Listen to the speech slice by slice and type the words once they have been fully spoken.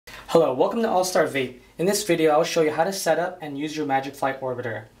Hello, welcome to Allstar Vape. In this video, I'll show you how to set up and use your Magic Flight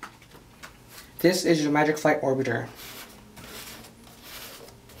Orbiter. This is your Magic Flight Orbiter.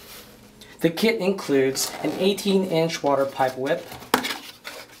 The kit includes an 18-inch water pipe whip,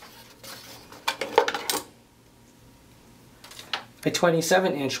 a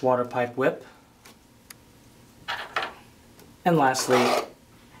 27-inch water pipe whip, and lastly,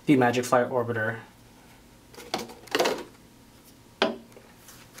 the Magic Flight Orbiter.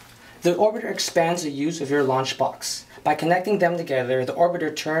 The orbiter expands the use of your launch box. By connecting them together, the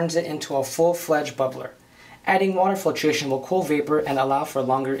orbiter turns it into a full-fledged bubbler. Adding water filtration will cool vapor and allow for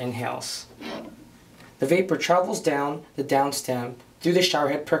longer inhales. The vapor travels down the downstem through the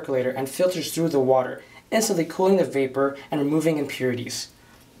showerhead percolator and filters through the water, instantly cooling the vapor and removing impurities.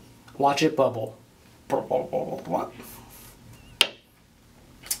 Watch it bubble.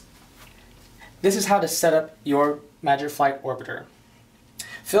 This is how to set up your Magic Flight Orbiter.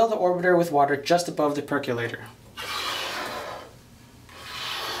 Fill the orbiter with water just above the percolator.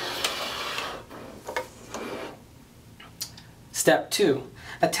 Step 2.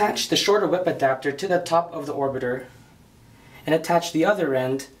 Attach the shorter whip adapter to the top of the orbiter and attach the other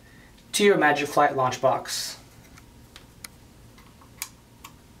end to your Magic Flight launch box.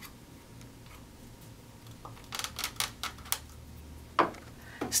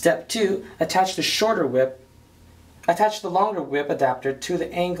 Step 2. Attach the longer whip adapter to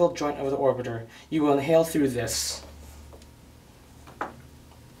the angled joint of the orbiter. You will inhale through this.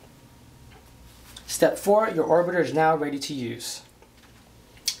 Step 4, your orbiter is now ready to use.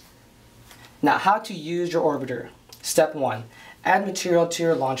 Now, how to use your orbiter. Step 1, add material to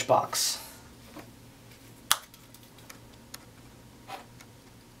your launch box.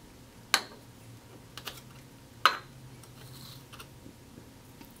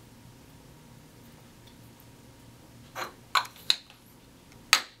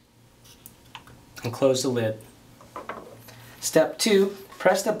 And close the lid. Step 2,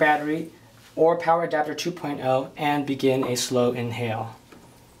 press the battery or power adapter 2.0 and begin a slow inhale.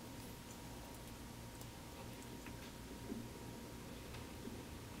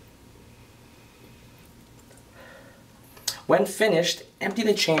 When finished, empty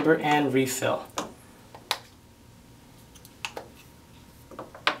the chamber and refill.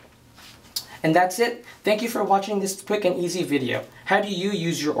 And that's it. Thank you for watching this quick and easy video. How do you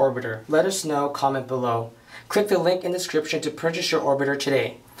use your orbiter? Let us know, comment below. Click the link in the description to purchase your orbiter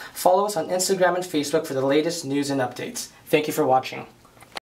today. Follow us on Instagram and Facebook for the latest news and updates. Thank you for watching.